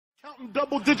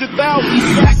Double-digit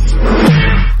thousands.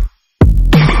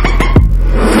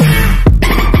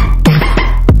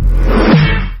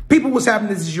 People, what's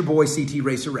happening? This is your boy CT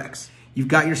Racer X. You've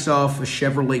got yourself a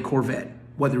Chevrolet Corvette,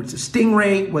 whether it's a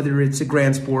Stingray, whether it's a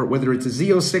Grand Sport, whether it's a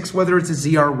Z06, whether it's a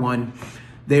ZR1,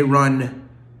 they run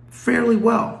fairly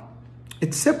well.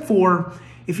 Except for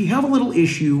if you have a little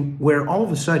issue where all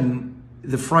of a sudden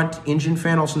the front engine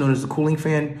fan, also known as the cooling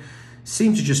fan,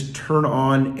 seems to just turn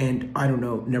on and, I don't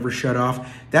know, never shut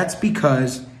off. That's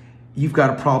because you've got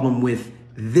a problem with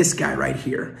this guy right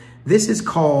here. This is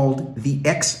called the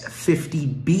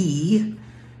X50B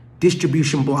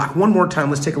Distribution Block. One more time,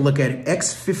 let's take a look at it.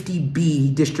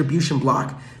 X50B Distribution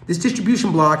Block. This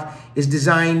distribution block is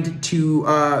designed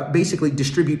to basically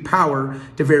distribute power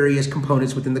to various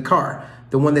components within the car.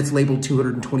 The one that's labeled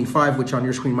 225, which on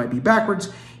your screen might be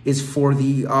backwards, is for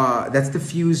the, that's the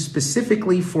fuse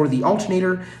specifically for the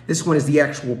alternator. This one is the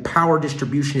actual power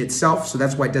distribution itself, so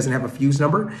that's why it doesn't have a fuse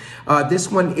number.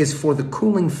 This one is for the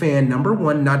cooling fan number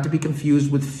 1, not to be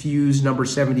confused with fuse number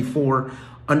 74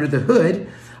 under the hood,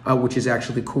 which is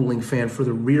actually the cooling fan for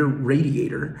the rear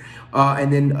radiator.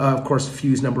 And then, of course,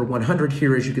 fuse number 100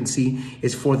 here, as you can see,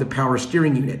 is for the power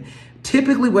steering unit.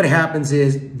 Typically what happens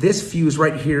is this fuse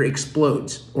right here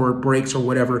explodes or breaks or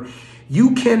whatever.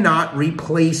 You cannot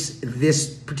replace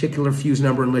this particular fuse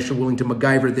number unless you're willing to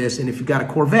MacGyver this. And if you've got a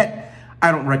Corvette,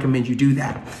 I don't recommend you do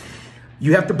that.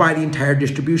 You have to buy the entire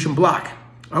distribution block.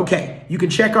 Okay, you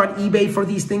can check on eBay for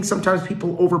these things. Sometimes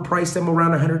people overprice them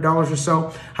around $100 or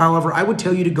so. However, I would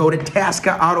tell you to go to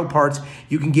Tasca Auto Parts.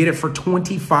 You can get it for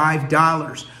 $25.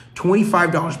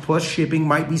 $25 plus shipping,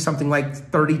 might be something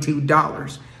like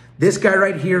 $32. This guy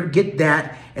right here, get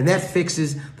that, and that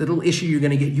fixes the little issue you're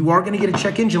gonna get. You are gonna get a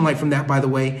check engine light from that, by the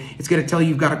way. It's gonna tell you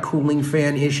you've got a cooling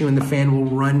fan issue and the fan will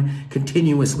run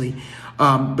continuously.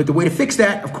 But the way to fix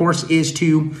that, of course, is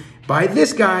to buy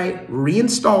this guy,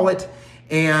 reinstall it,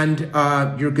 and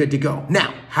you're good to go.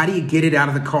 Now, how do you get it out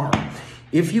of the car?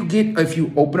 If you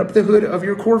open up the hood of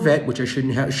your Corvette, which I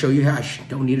shouldn't show you how, I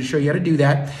don't need to show you how to do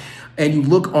that, and you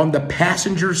look on the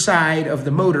passenger side of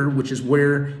the motor, which is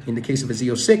where, in the case of a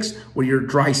Z06, where your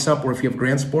dry sump, or if you have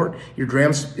Grand Sport, your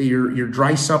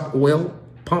dry sump oil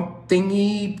pump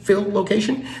thingy fill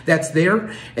location, that's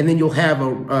there. And then you'll have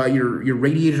your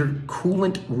radiator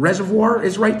coolant reservoir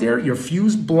is right there. Your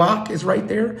fuse block is right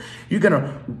there. You're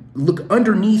gonna look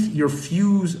underneath your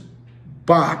fuse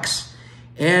box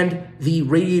and the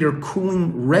radiator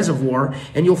cooling reservoir,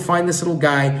 and you'll find this little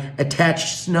guy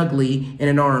attached snugly in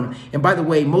an arm. And by the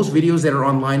way, most videos that are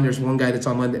online, there's one guy that's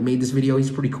online that made this video.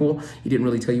 He's pretty cool. He didn't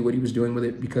really tell you what he was doing with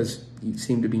it because he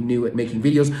seemed to be new at making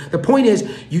videos. The point is,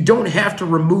 you don't have to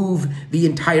remove the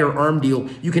entire arm deal.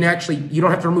 You can actually, you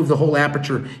don't have to remove the whole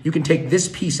aperture. You can take this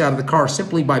piece out of the car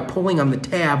simply by pulling on the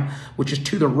tab, which is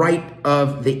to the right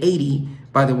of the 80.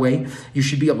 By the way, you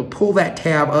should be able to pull that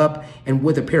tab up and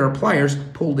with a pair of pliers,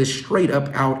 pull this straight up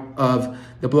out of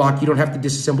the block. You don't have to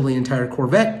disassemble the entire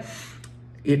Corvette.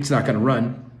 It's not gonna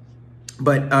run,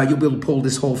 but you'll be able to pull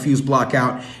this whole fuse block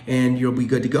out and you'll be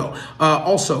good to go.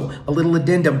 Also, a little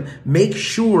addendum, make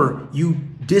sure you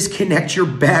disconnect your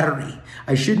battery.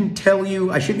 I shouldn't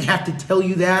have to tell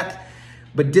you that,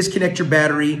 but disconnect your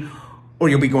battery or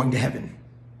you'll be going to heaven.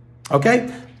 Okay?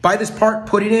 Buy this part,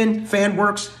 put it in, fan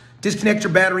works. Disconnect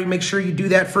your battery. Make sure you do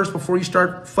that first before you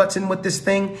start futzing with this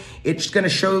thing. It's going to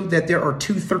show that there are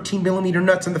two 13mm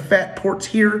nuts on the fat ports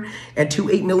here and two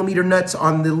 8mm nuts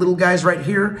on the little guys right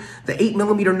here. The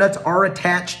 8mm nuts are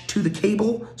attached to the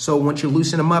cable, so once you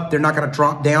loosen them up, they're not going to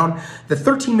drop down. The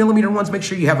 13mm ones, make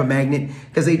sure you have a magnet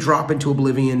because they drop into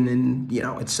oblivion and, you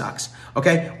know, it sucks.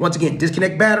 Okay? Once again,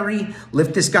 disconnect battery,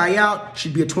 lift this guy out.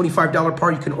 Should be a $25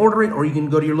 part. You can order it or you can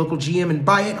go to your local GM and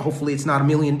buy it. Hopefully it's not $1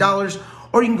 million.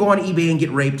 Or you can go on eBay and get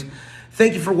raped.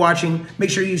 Thank you for watching. Make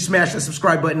sure you smash the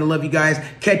subscribe button. I love you guys.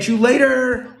 Catch you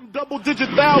later. Double-digit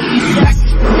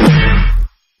thousands.